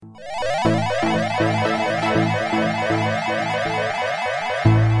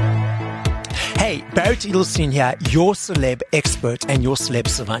Hey, Barrett Edelstein here, your celeb expert and your celeb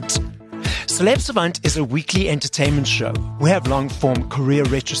savant. Celeb Savant is a weekly entertainment show. We have long-form career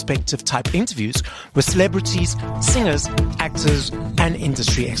retrospective type interviews with celebrities, singers, actors, and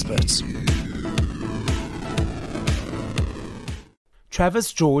industry experts.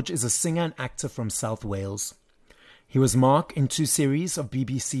 Travis George is a singer and actor from South Wales. He was Mark in 2 series of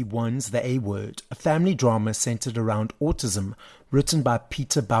BBC One's The A Word, a family drama centered around autism written by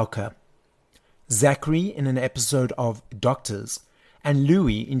Peter Bowker. Zachary in an episode of Doctors, and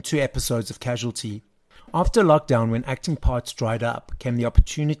Louis in 2 episodes of Casualty. After lockdown, when acting parts dried up, came the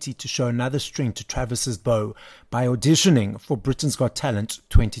opportunity to show another string to Travis's bow by auditioning for Britain's Got Talent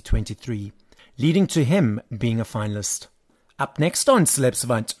 2023, leading to him being a finalist. Up next on Celeb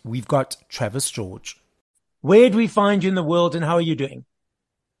Savant, we've got Travis George. Where do we find you in the world and how are you doing?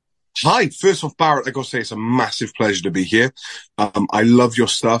 Hi, first off, Barrett, I got to say it's a massive pleasure to be here. I love your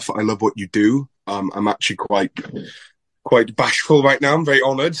stuff. I love what you do. I'm actually quite bashful right now. I'm very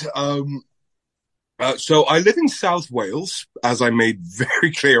honoured. So I live in South Wales, as I made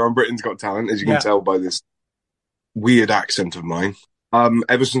very clear on Britain's Got Talent, as you can tell by this weird accent of mine.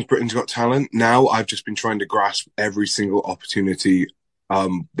 Ever since Britain's Got Talent, now I've just been trying to grasp every single opportunity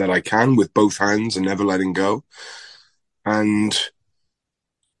that I can with both hands and never letting go. And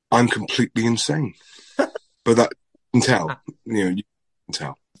I'm completely insane. But that you can tell. You can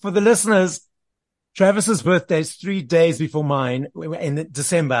tell. For the listeners, Travis's birthday is 3 days before mine in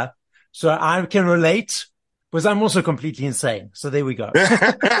December. So I can relate because I'm also completely insane. So there we go. We're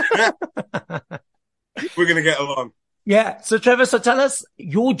going to get along. Yeah. So Travis, so tell us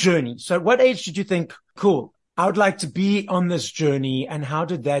your journey. So what age did you think, cool, I would like to be on this journey, and how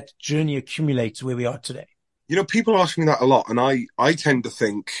did that journey accumulate to where we are today? You know, people ask me that a lot, and I tend to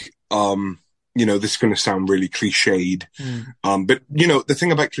think, this is going to sound really cliched. But, the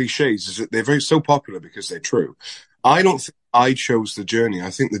thing about cliches is that they're so popular because they're true. I don't think I chose the journey. I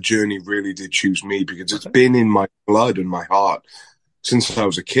think the journey really did choose me because it's been in my blood and my heart since I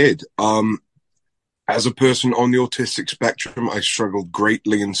was a kid. As a person on the autistic spectrum, I struggled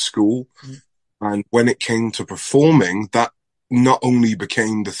greatly in school. And when it came to performing, that not only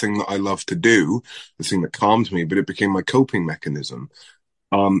became the thing that I love to do, the thing that calmed me, but it became my coping mechanism.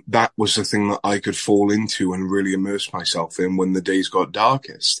 That was the thing that I could fall into and really immerse myself in when the days got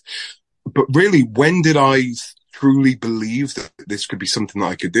darkest. But really, when did I truly believe that this could be something that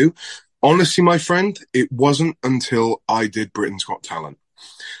I could do? Honestly, my friend, it wasn't until I did Britain's Got Talent.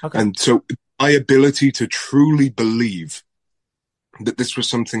 Okay. And so my ability to truly believe that this was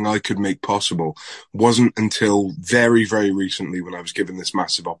something I could make possible wasn't until very, very recently when I was given this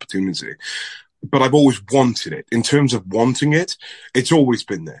massive opportunity. But I've always wanted it. In terms of wanting it, it's always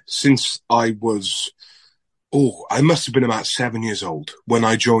been there. Since I was, I must have been about 7 years old when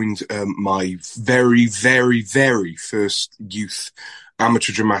I joined my very, very, very first youth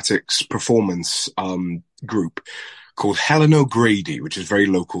amateur dramatics performance group called Helen O'Grady, which is very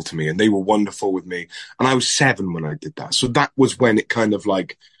local to me. And they were wonderful with me. And I was 7 when I did that. So that was when it kind of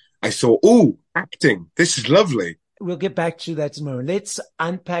like, I thought, acting, this is lovely. We'll get back to that in a moment. Let's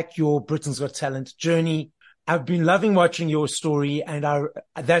unpack your Britain's Got Talent journey. I've been loving watching your story, and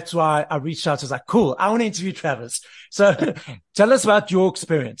that's why I reached out. I was like, cool, I want to interview Travis. So tell us about your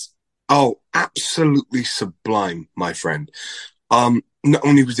experience. Oh, absolutely sublime, my friend. Not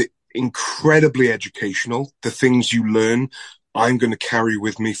only was it incredibly educational, the things you learn, I'm going to carry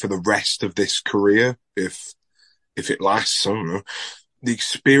with me for the rest of this career, if it lasts, I don't know. The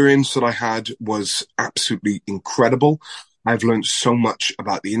experience that I had was absolutely incredible. I've learned so much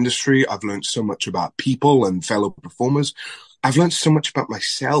about the industry. I've learned so much about people and fellow performers. I've learned so much about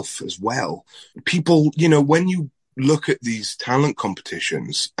myself as well. People, when you look at these talent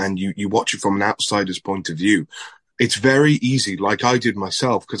competitions and you watch it from an outsider's point of view, it's very easy, like I did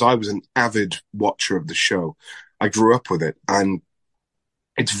myself, because I was an avid watcher of the show. I grew up with it, and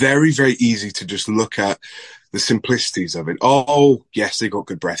it's very, very easy to just look at the simplicities of it. Oh, yes, they got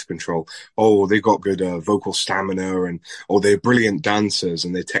good breath control. Oh, they got good vocal stamina, and they're brilliant dancers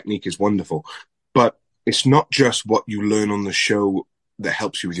and their technique is wonderful. But it's not just what you learn on the show that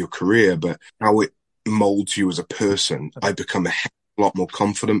helps you with your career, but how it molds you as a person. I become a lot more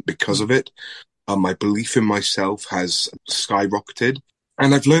confident because of it. My belief in myself has skyrocketed,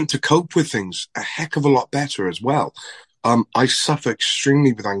 and I've learned to cope with things a heck of a lot better as well. I suffer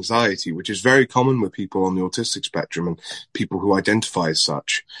extremely with anxiety, which is very common with people on the autistic spectrum and people who identify as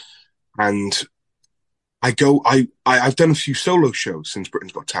such. And I've done a few solo shows since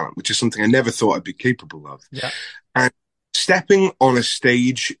Britain's Got Talent, which is something I never thought I'd be capable of. Yeah. And stepping on a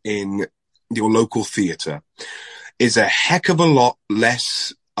stage in your local theatre is a heck of a lot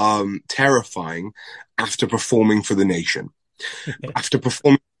less terrifying after performing for the nation, after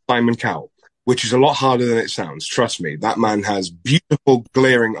performing for Simon Cowell, which is a lot harder than it sounds. Trust me, that man has beautiful,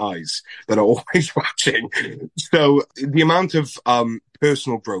 glaring eyes that are always watching. So the amount of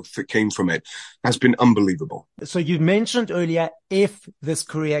personal growth that came from it has been unbelievable. So you mentioned earlier, if this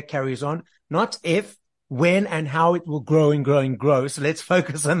career carries on, not if, when and how it will grow and grow and grow. So let's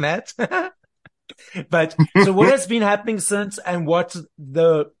focus on that. But so what has been happening since, and what are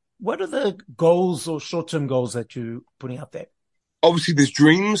the goals or short-term goals that you're putting out there? Obviously, there's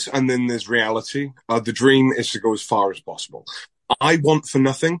dreams and then there's reality. The dream is to go as far as possible. I want for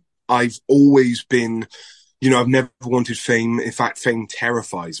nothing. I've always been, I've never wanted fame. In fact, fame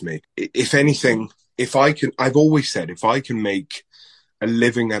terrifies me. If anything, I've always said, if I can make a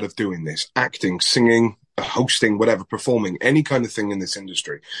living out of doing this, acting, singing, hosting, whatever, performing, any kind of thing in this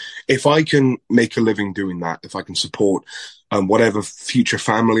industry, if I can make a living doing that, if I can support whatever future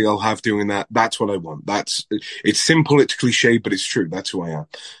family I'll have doing that, that's what I want. It's simple, it's cliche, but it's true. That's who I am.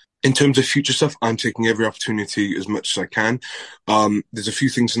 In terms of future stuff, I'm taking every opportunity as much as I can. There's a few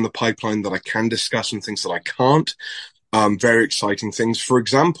things in the pipeline that I can discuss and things that I can't. Very exciting things. For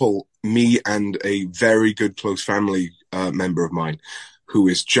example, me and a very good close family member of mine, who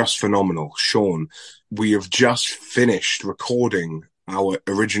is just phenomenal, Sean, we have just finished recording our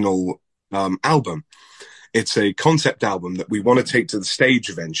original album. It's a concept album that we want to take to the stage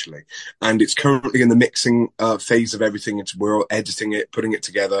eventually. And it's currently in the mixing phase of everything. We're all editing it, putting it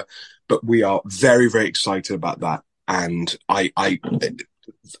together. But we are very, very excited about that. And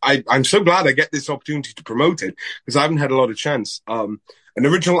I'm so glad I get this opportunity to promote it, because I haven't had a lot of chance. An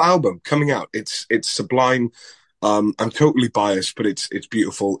original album coming out. It's sublime. I'm totally biased, but it's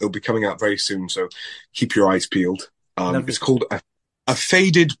beautiful. It'll be coming out very soon. So keep your eyes peeled. It's called A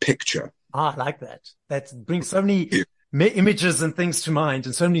Faded Picture. I like that. That brings so many images and things to mind,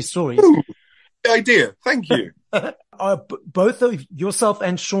 and so many stories. Ooh, the idea. Thank you. Are both of yourself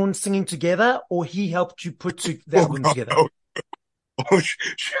and Sean singing together, or he helped you put the album together?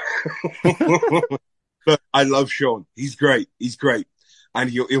 Look, I love Sean. He's great. And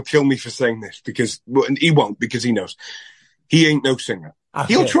he'll kill me for saying this, and he won't, because he knows he ain't no singer.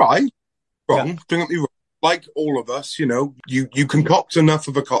 Okay. He'll try. Don't get me wrong. Like all of us, you concoct enough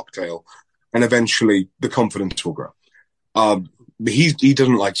of a cocktail and eventually the confidence will grow. But he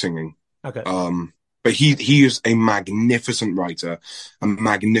doesn't like singing. Okay. But he is a magnificent writer, a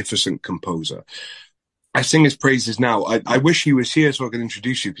magnificent composer. I sing his praises now. I wish he was here so I could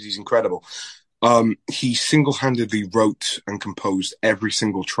introduce you, because he's incredible. He single-handedly wrote and composed every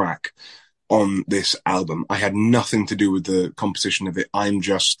single track on this album. I had nothing to do with the composition of it. I'm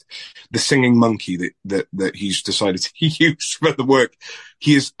just the singing monkey that he's decided to use for the work.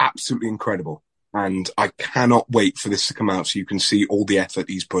 He is absolutely incredible. And I cannot wait for this to come out so you can see all the effort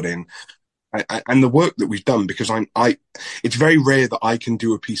he's put in and the work that we've done, because it's very rare that I can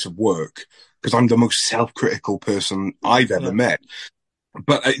do a piece of work, because I'm the most self-critical person I've ever met.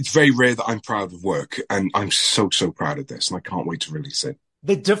 But it's very rare that I'm proud of work, and I'm so, so proud of this, and I can't wait to release it.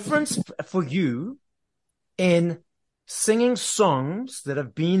 The difference for you in singing songs that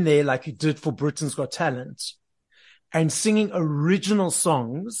have been there, like you did for Britain's Got Talent, and singing original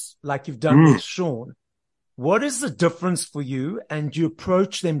songs like you've done with Sean, what is the difference for you? And do you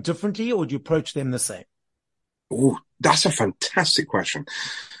approach them differently, or do you approach them the same? Oh, that's a fantastic question.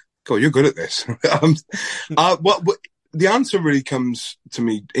 God, you're good at this. The answer really comes to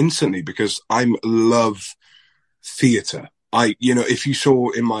me instantly, because I love theatre. If you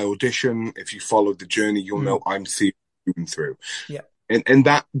saw in my audition, if you followed the journey, you'll know I'm theatre through and through. Yeah. And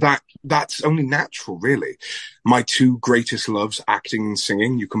that's only natural, really. My two greatest loves, acting and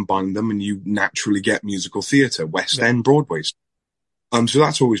singing, you combine them and you naturally get musical theatre, West End, Broadway. So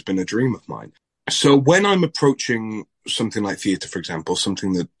that's always been a dream of mine. So when I'm approaching something like theatre, for example,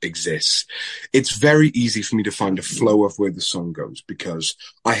 something that exists, it's very easy for me to find a flow of where the song goes, because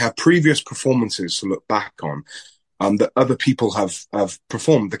I have previous performances to look back on that other people have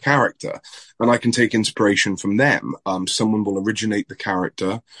performed the character, and I can take inspiration from them. Someone will originate the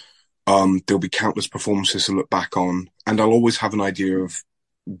character. There'll be countless performances to look back on, and I'll always have an idea of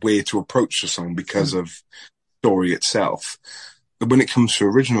where to approach the song because of the story itself. But when it comes to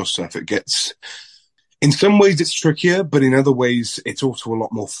original stuff, in some ways it's trickier, but in other ways it's also a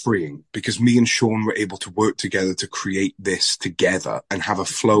lot more freeing, because me and Sean were able to work together to create this together and have a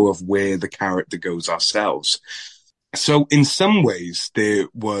flow of where the character goes ourselves. So in some ways there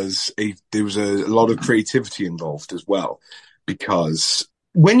was a lot of creativity involved as well, because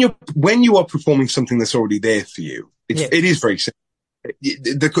when you are performing something that's already there for you, it is very simple.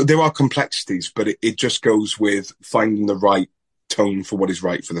 There are complexities, but it just goes with finding the right tone for what is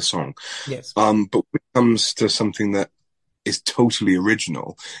right for the song. Yes. But when it comes to something that is totally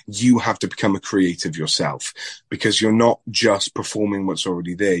original, you have to become a creative yourself, because you're not just performing what's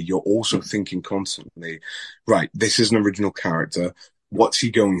already there. You're also thinking constantly, right, this is an original character. What's he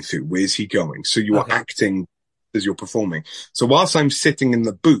going through? Where's he going? So you are acting as you're performing. So whilst I'm sitting in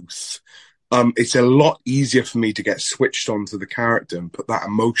the booth, it's a lot easier for me to get switched onto the character and put that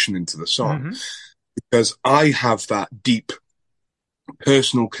emotion into the song, because I have that deep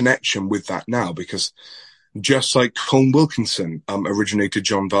personal connection with that now, because just like Colm Wilkinson originated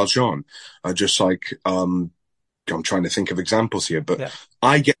Jean Valjean, just like I'm trying to think of examples here, but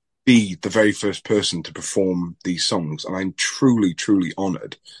I get to be the very first person to perform these songs, and I'm truly, truly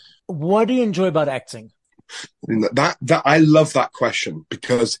honored. What do you enjoy about acting? That I love that question,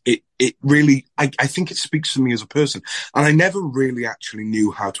 because it really, I think it speaks to me as a person, and I never really actually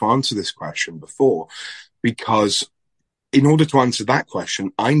knew how to answer this question before, because in order to answer that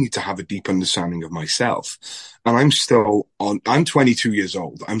question, I need to have a deep understanding of myself. And I'm 22 years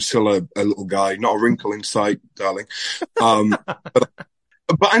old. I'm still a little guy, not a wrinkle in sight, darling. But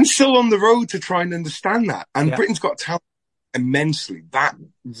I'm still on the road to try and understand that. And Britain's Got Talent immensely. That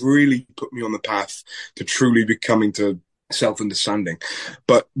really put me on the path to truly becoming to self-understanding.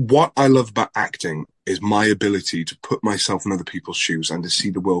 But what I love about acting is my ability to put myself in other people's shoes and to see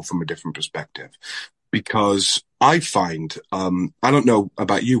the world from a different perspective. Because I find, I don't know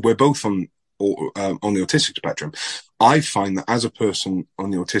about you, we're both on the autistic spectrum. I find that as a person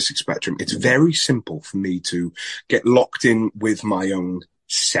on the autistic spectrum, it's very simple for me to get locked in with my own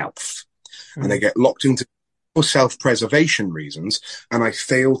self. And I get locked into for self-preservation reasons, and I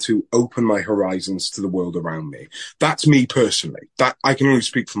fail to open my horizons to the world around me. That's me personally. That I can only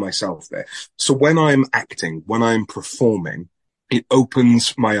speak for myself there. So when I'm acting, when I'm performing, it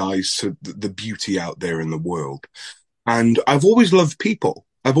opens my eyes to the beauty out there in the world. And I've always loved people.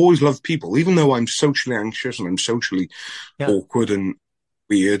 Even though I'm socially anxious and I'm socially awkward and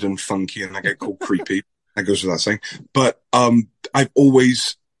weird and funky, and I get called creepy. That goes without saying. But I've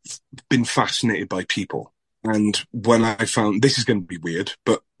always been fascinated by people. And when I found, this is going to be weird,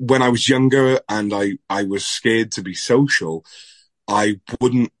 but when I was younger and I was scared to be social, I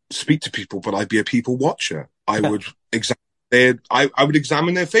wouldn't speak to people, but I'd be a people watcher. I would I would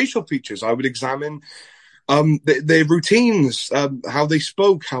examine their facial features. I would examine their routines, how they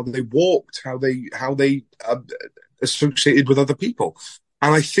spoke, how they walked, how they associated with other people.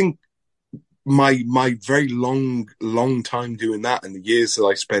 And I think my very long time doing that, and the years that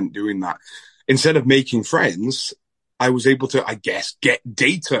I spent doing that, instead of making friends, I was able to, I guess, get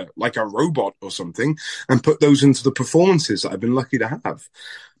data like a robot or something and put those into the performances that I've been lucky to have.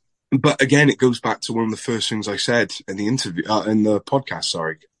 But again, it goes back to one of the first things I said in the interview, in the podcast,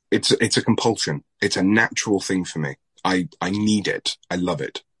 sorry. It's a compulsion. It's a natural thing for me. I need it. I love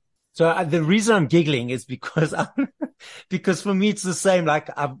it. So the reason I'm giggling is because because for me, it's the same. Like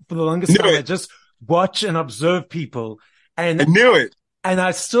for the longest time, I just watch and observe people, and I knew it. And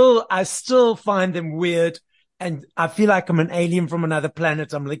I still find them weird. And I feel like I'm an alien from another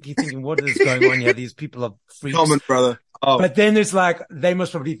planet. I'm like thinking, what is going on here? These people are freaks. Comment, brother. Oh. But then it's like, they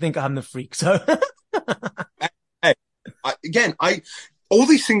must probably think I'm the freak. So hey, all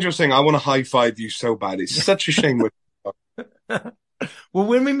these things you're saying, I want to high five you so bad. It's such a shame. Well,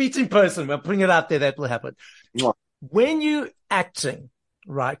 when we meet in person, we're putting it out there, that will happen. Yeah. When you acting,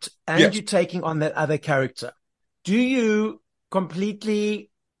 right, and you're taking on that other character, do you completely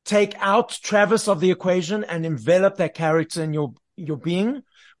take out Travis of the equation and envelop that character in your being?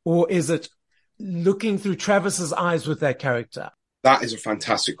 Or is it looking through Travis's eyes with that character? That is a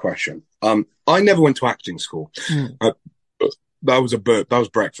fantastic question. I never went to acting school. That was a burp. That was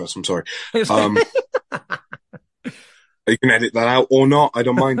breakfast. I'm sorry. You can edit that out or not. I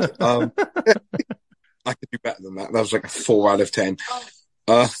don't mind. I could do better than that. That was like a 4 out of 10.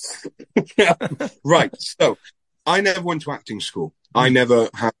 Right. So I never went to acting school. I never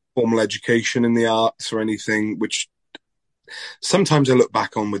had formal education in the arts or anything, which sometimes I look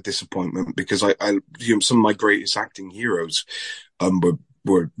back on with disappointment, because some of my greatest acting heroes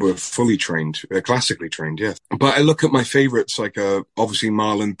were fully trained, classically trained, yeah. But I look at my favorites, like obviously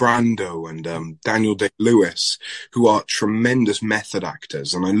Marlon Brando and Daniel Day-Lewis, who are tremendous method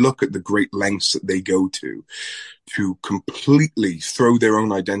actors, and I look at the great lengths that they go to completely throw their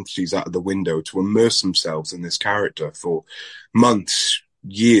own identities out of the window to immerse themselves in this character for months,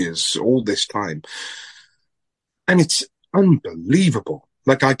 years, all this time. And it's unbelievable.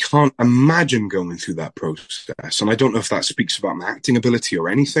 Like, I can't imagine going through that process. And I don't know if that speaks about my acting ability or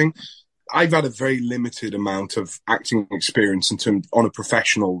anything, I've had a very limited amount of acting experience in terms on a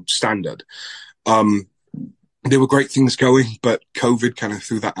professional standard. There were great things going, but COVID kind of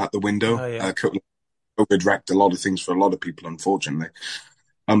threw that out the window. Oh, yeah. COVID wrecked a lot of things for a lot of people, unfortunately.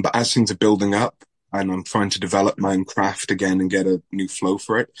 But as things are building up and I'm trying to develop my own craft again and get a new flow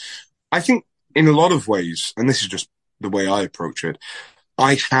for it, I think in a lot of ways, and this is just the way I approach it,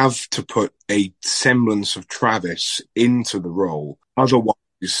 I have to put a semblance of Travis into the role.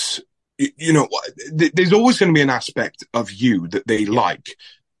 Otherwise, there's always going to be an aspect of you that they like,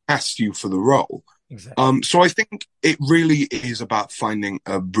 cast you for the role. Exactly. So I think it really is about finding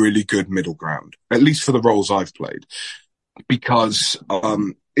a really good middle ground, at least for the roles I've played, because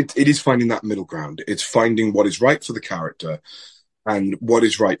it is finding that middle ground. It's finding what is right for the character and what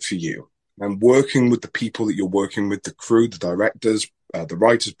is right for you, and working with the people that you're working with, the crew, the directors, the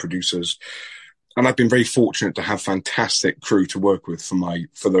writers, producers. And I've been very fortunate to have fantastic crew to work with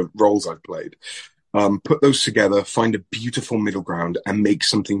for the roles I've played. Put those together, find a beautiful middle ground, and make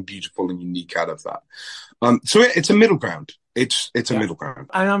something beautiful and unique out of that. So it's a middle ground. It's a middle ground.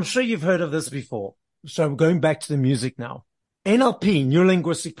 And I'm sure you've heard of this before. So going back to the music now. NLP,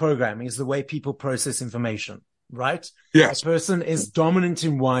 Neuro-Linguistic Programming, is the way people process information, right? Yes. A person is dominant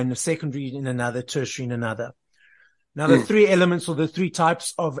in one, secondary in another, tertiary in another. Now, the three elements or the three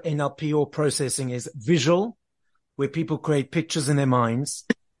types of NLP or processing is visual, where people create pictures in their minds.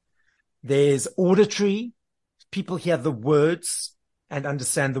 There's auditory. People hear the words and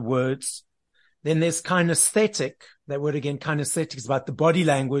understand the words. Then there's kinesthetic. That word again, kinesthetic, is about the body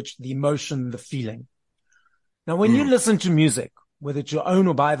language, the emotion, the feeling. Now, when you listen to music, whether it's your own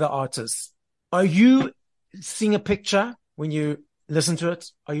or by the artists, are you seeing a picture when you listen to it?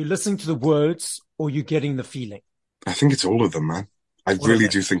 Are you listening to the words, or are you getting the feeling? I think it's all of them, man. I really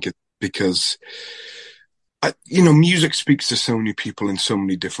do think it, because music speaks to so many people in so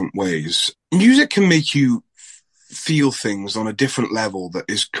many different ways. Music can make you feel things on a different level that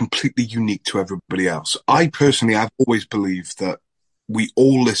is completely unique to everybody else. I've always believed that we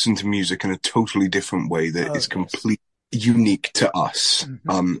all listen to music in a totally different way that is completely unique to us.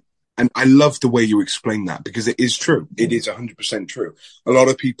 Mm-hmm. And I love the way you explain that, because it is true. It is 100% true. A lot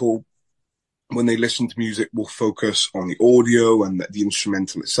of people, when they listen to music, will focus on the audio and the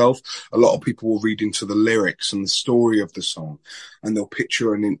instrumental itself. A lot of people will read into the lyrics and the story of the song, and they'll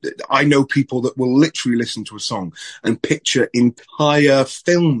picture I know people that will literally listen to a song and picture entire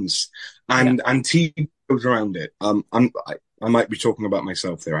films and TV shows around it. I might be talking about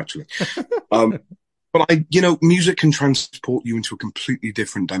myself there, actually. But music can transport you into a completely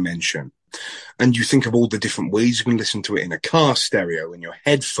different dimension. And you think of all the different ways you can listen to it in a car stereo, in your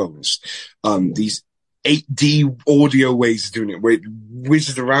headphones, these 8D audio ways of doing it, where it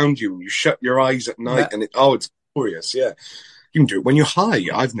whizzes around you and you shut your eyes at night and it's glorious. Yeah. You can do it when you're high.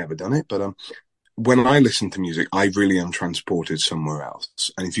 I've never done it, but when I listen to music, I really am transported somewhere else.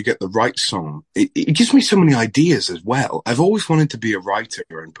 And if you get the right song, it gives me so many ideas as well. I've always wanted to be a writer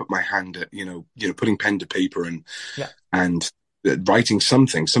and put my hand at, putting pen to paper and writing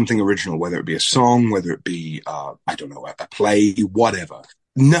something original, whether it be a song, whether it be, a play, whatever.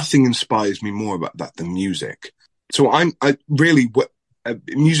 Nothing inspires me more about that than music. So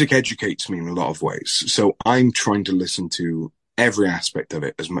music educates me in a lot of ways. So I'm trying to listen to every aspect of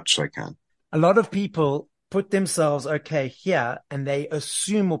it as much as I can. A lot of people put themselves here, and they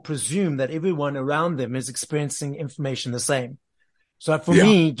assume or presume that everyone around them is experiencing information the same. So for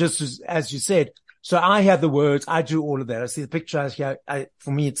me, just as you said, so I have the words, I do all of that. I see the picture here.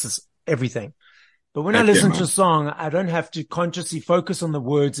 For me, it's just everything. But when I listen to a song, I don't have to consciously focus on the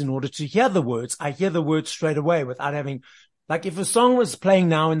words in order to hear the words. I hear the words straight away without having, like if a song was playing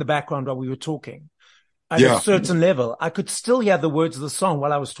now in the background while we were talking, at a certain level, I could still hear the words of the song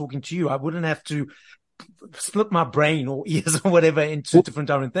while I was talking to you. I wouldn't have to split my brain or ears or whatever into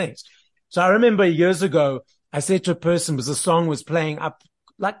different things. So I remember years ago, I said to a person, because the song was playing up,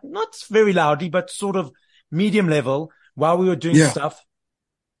 like not very loudly, but sort of medium level while we were doing stuff.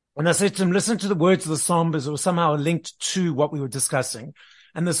 And I said to him, listen to the words of the song, because it was somehow linked to what we were discussing.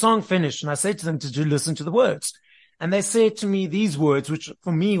 And the song finished, and I said to them, did you listen to the words? And they said to me these words, which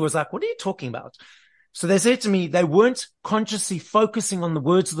for me was like, what are you talking about? So they said to me, they weren't consciously focusing on the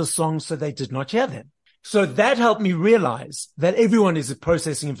words of the song, so they did not hear them. So that helped me realize that everyone is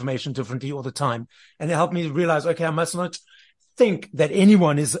processing information differently all the time. And it helped me realize, okay, I must not think that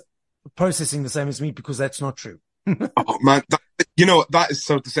anyone is processing the same as me, because that's not true. Oh man, that is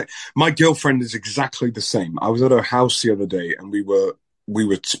so the same. My girlfriend is exactly the same. I was at her house the other day, and we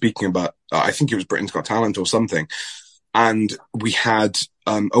were speaking about, I think it was Britain's Got Talent or something. And we had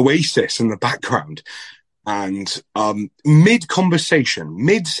Oasis in the background. And mid conversation,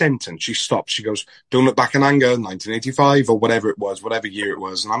 mid sentence, she stops. She goes, "Don't look back in anger, 1985 or whatever it was, whatever year it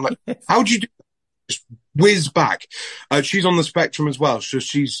was." And I'm like, "How'd you do?" Just whiz back. She's on the spectrum as well, so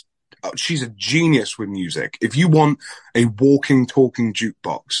she's a genius with music. If you want a walking, talking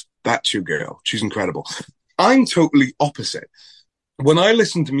jukebox, that's your girl. She's incredible. I'm totally opposite. When I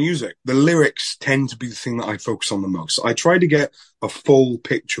listen to music, the lyrics tend to be the thing that I focus on the most. I try to get a full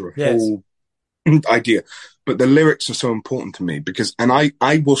picture, a full idea, but the lyrics are so important to me because, and I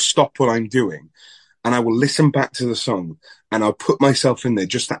will stop what I'm doing and I will listen back to the song and I'll put myself in there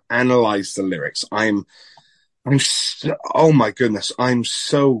just to analyze the lyrics. Oh my goodness. I'm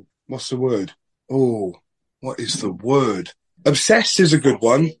so, what's the word? Oh, what is the word? Obsessed is a good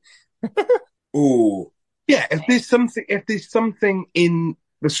one. Oh, yeah. If there's something in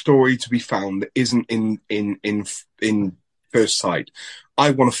the story to be found that isn't in first sight, I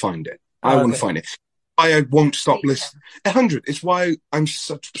want to find it. I want to find it. I won't stop listening. 100. It's why I'm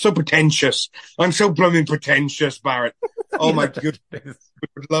so pretentious. I'm so blooming pretentious, Barrett. Oh my goodness.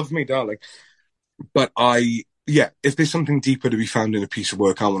 Love me, darling. But if there's something deeper to be found in a piece of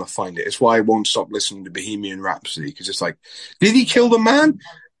work, I want to find it. It's why I won't stop listening to Bohemian Rhapsody, because it's like, did he kill the man?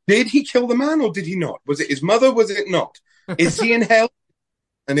 Did he kill the man or did he not? Was it his mother? Was it not? Is he in hell?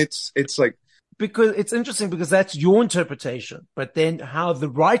 And it's like, because it's interesting because that's your interpretation, but then how the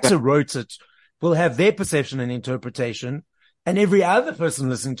writer wrote it will have their perception and interpretation, and every other person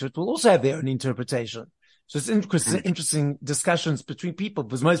listening to it will also have their own interpretation. So it's interesting discussions between people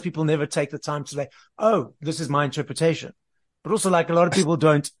because most people never take the time to say, "Oh, this is my interpretation." But also, like a lot of people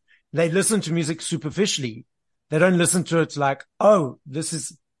they listen to music superficially. They don't listen to it like, "Oh, this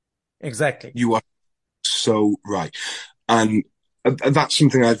is exactly." You are so right. And that's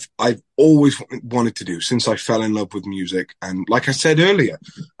something I've always wanted to do since I fell in love with music. And like I said earlier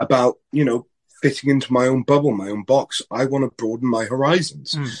about, fitting into my own bubble, my own box, I want to broaden my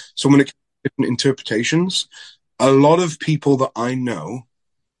horizons. So when it comes to different interpretations, a lot of people that I know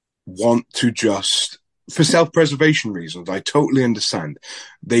want to just, for self-preservation reasons, I totally understand.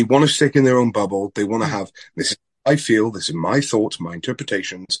 They want to stick in their own bubble. They want to have, this is how I feel, this is my thoughts, my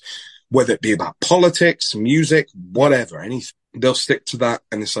interpretations, whether it be about politics, music, whatever, anything. They'll stick to that.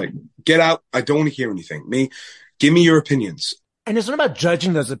 And it's like, get out. I don't want to hear anything. Give me your opinions. And it's not about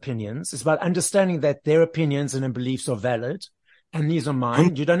judging those opinions. It's about understanding that their opinions and beliefs are valid. And these are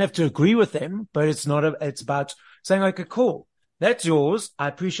mine. You don't have to agree with them, but it's about saying, okay, cool. That's yours. I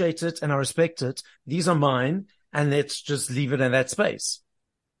appreciate it and I respect it. These are mine. And let's just leave it in that space.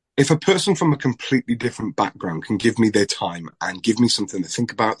 If a person from a completely different background can give me their time and give me something to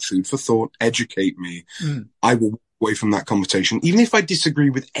think about, food for thought, educate me, I will walk away from that conversation. Even if I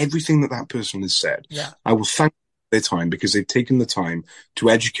disagree with everything that person has said, I will thank their time because they've taken the time to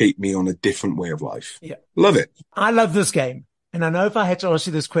educate me on a different way of life. Yeah. Love it. I love this game. And I know if I had to ask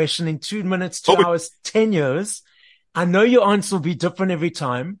you this question in 2 minutes, 2 hours, 10 years, I know your answer will be different every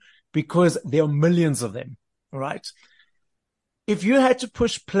time because there are millions of them. All right. If you had to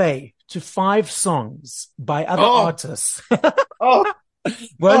push play to 5 songs by other artists,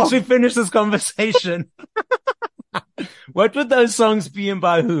 once we finish this conversation, what would those songs be and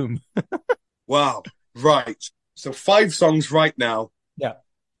by whom? Wow. Right. So 5 songs right now. Yeah.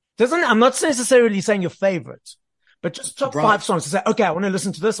 I'm not necessarily saying your favorite, but just top 5 songs to say, okay, I want to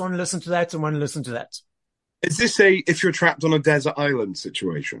listen to this, I want to listen to that, and I want to listen to that. Is this if you're trapped on a desert island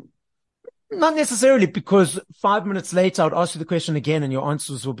situation? Not necessarily, because 5 minutes later, I would ask you the question again and your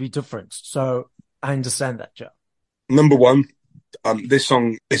answers will be different. So I understand that, yeah. Number 1, this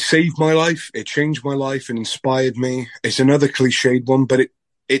song, it saved my life. It changed my life and inspired me. It's another cliched one, but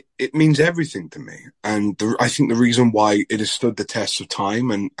it means everything to me. And I think the reason why it has stood the test of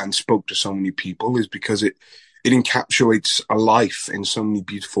time and spoke to so many people is because it encapsulates a life in so many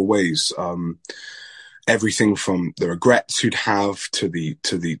beautiful ways. Everything from the regrets you'd have to the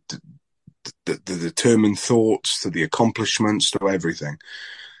determined thoughts to the accomplishments to everything.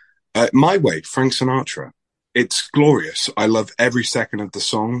 My Way, Frank Sinatra. It's glorious. I love every second of the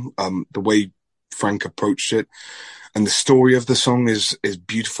song. The way Frank approached it and the story of the song is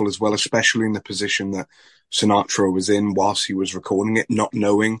beautiful as well, especially in the position that Sinatra was in whilst he was recording it, not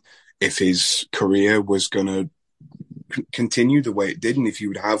knowing if his career was going to continue the way it did and if he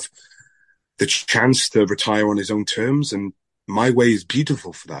would have the chance to retire on his own terms. And My Way is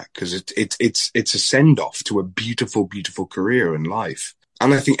beautiful for that because it's a send-off to a beautiful, beautiful career and life.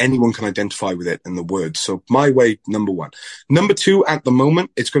 And I think anyone can identify with it in the words. So My Way, number 1. Number 2, at the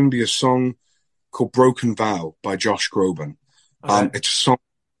moment, it's going to be a song called Broken Vow by Josh Groban. It's a song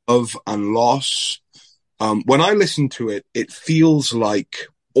of and loss. When I listen to it, it feels like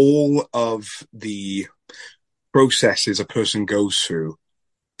all of the processes a person goes through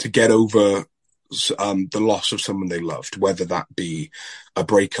to get over the loss of someone they loved, whether that be a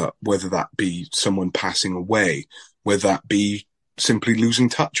breakup, whether that be someone passing away, whether that be simply losing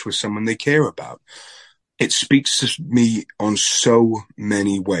touch with someone they care about. It speaks to me on so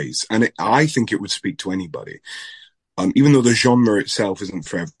many ways, and I think it would speak to anybody, even though the genre itself isn't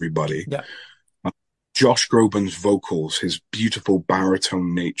for everybody. Yeah. Josh Groban's vocals, his beautiful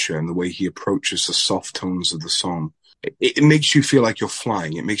baritone nature, and the way he approaches the soft tones of the song, it makes you feel like you're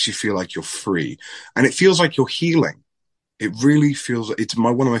flying. It makes you feel like you're free, and it feels like you're healing. It really feels. It's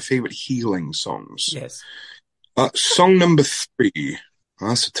one of my favorite healing songs. Yes. Song number 3.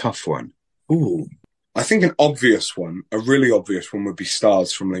 That's a tough one. Ooh. I think an obvious one, a really obvious one, would be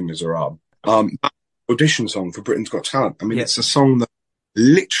Stars from Les Miserables. Audition song for Britain's Got Talent. I mean, It's a song that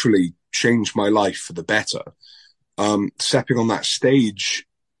literally changed my life for the better. Stepping on that stage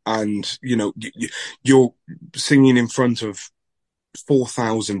and, you're singing in front of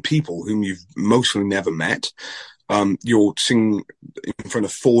 4,000 people whom you've mostly never met. You're singing in front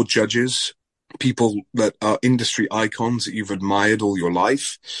of 4 judges, people that are industry icons that you've admired all your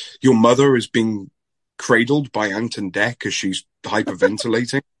life. Your mother is being cradled by Anton Deck as she's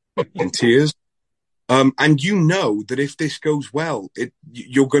hyperventilating in tears. And that if this goes well,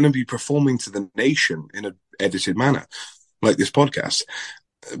 you're going to be performing to the nation in an edited manner, like this podcast.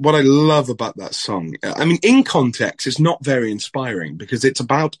 What I love about that song, I mean, in context, it's not very inspiring because it's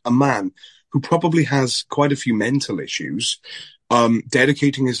about a man who probably has quite a few mental issues,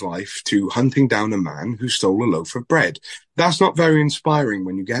 dedicating his life to hunting down a man who stole a loaf of bread. That's not very inspiring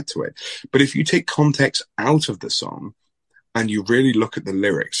when you get to it. But if you take context out of the song and you really look at the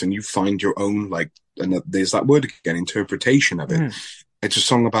lyrics and you find your own, and there's that word again, interpretation of it. It's a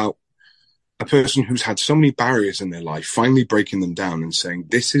song about a person who's had so many barriers in their life, finally breaking them down and saying,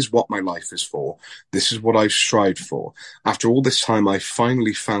 this is what my life is for. This is what I've strived for. After all this time, I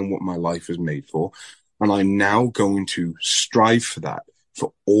finally found what my life is made for. And I'm now going to strive for that,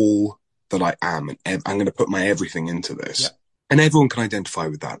 for all that I am. And I'm going to put my everything into this. Yeah. And everyone can identify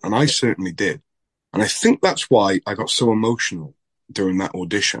with that. And I certainly did. And I think that's why I got so emotional during that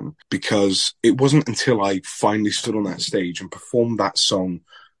audition, because it wasn't until I finally stood on that stage and performed that song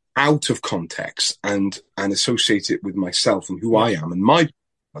out of context and associate it with myself and who I am and my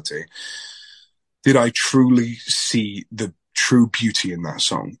personality, did I truly see the true beauty in that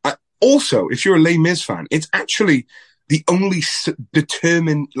song. Also, if you're a Les Mis fan, it's actually the only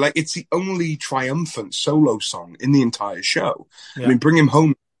it's the only triumphant solo song in the entire show. Yeah. I mean, Bring Him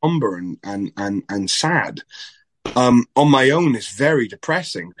Home, somber and sad. On my own is very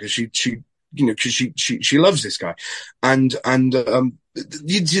depressing because she loves this guy, and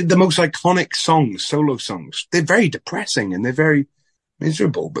the most iconic songs, solo songs, they're very depressing and they're very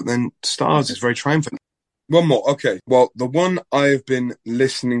miserable. But then Stars is very triumphant. One more. Okay. Well, the one I have been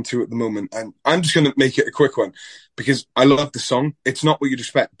listening to at the moment, and I'm just going to make it a quick one because I love the song. It's not what you'd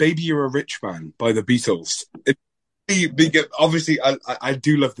expect. Baby You're a Rich Man by the Beatles. Obviously, I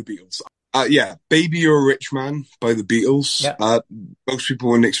do love the Beatles. Baby You're a Rich Man by the Beatles. Yeah. Most people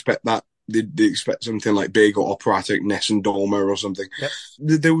wouldn't expect that. They expect something like big or operatic, Ness and Dormer or something. Yep.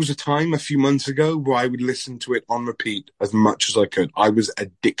 There was a time a few months ago where I would listen to it on repeat as much as I could. I was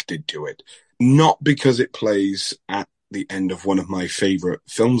addicted to it. Not because it plays at the end of one of my favorite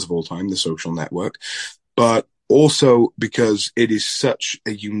films of all time, The Social Network, but also because it is such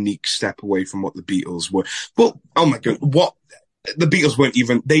a unique step away from what the Beatles were. Well, oh my God, the Beatles weren't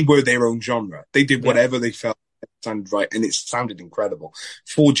even, they were their own genre. They did whatever they felt sounded right, and it sounded incredible.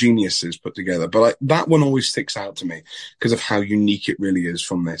 4 geniuses put together. But that one always sticks out to me because of how unique it really is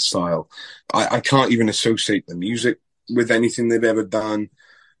from their style. I can't even associate the music with anything they've ever done.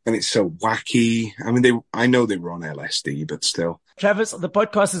 And it's so wacky. I mean, I know they were on LSD, but still. Travis, the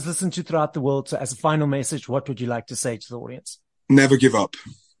podcast is listened to throughout the world. So as a final message, what would you like to say to the audience? Never give up.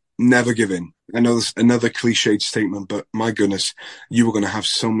 Never give in. I know there's another cliched statement, but my goodness, you are going to have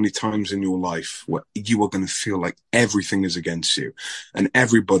so many times in your life where you are going to feel like everything is against you and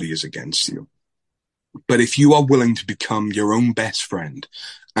everybody is against you. But if you are willing to become your own best friend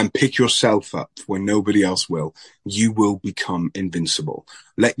and pick yourself up when nobody else will, you will become invincible.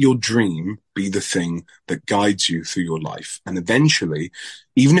 Let your dream be the thing that guides you through your life. And eventually,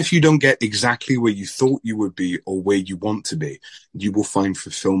 even if you don't get exactly where you thought you would be or where you want to be, you will find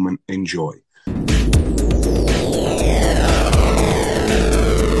fulfillment and joy.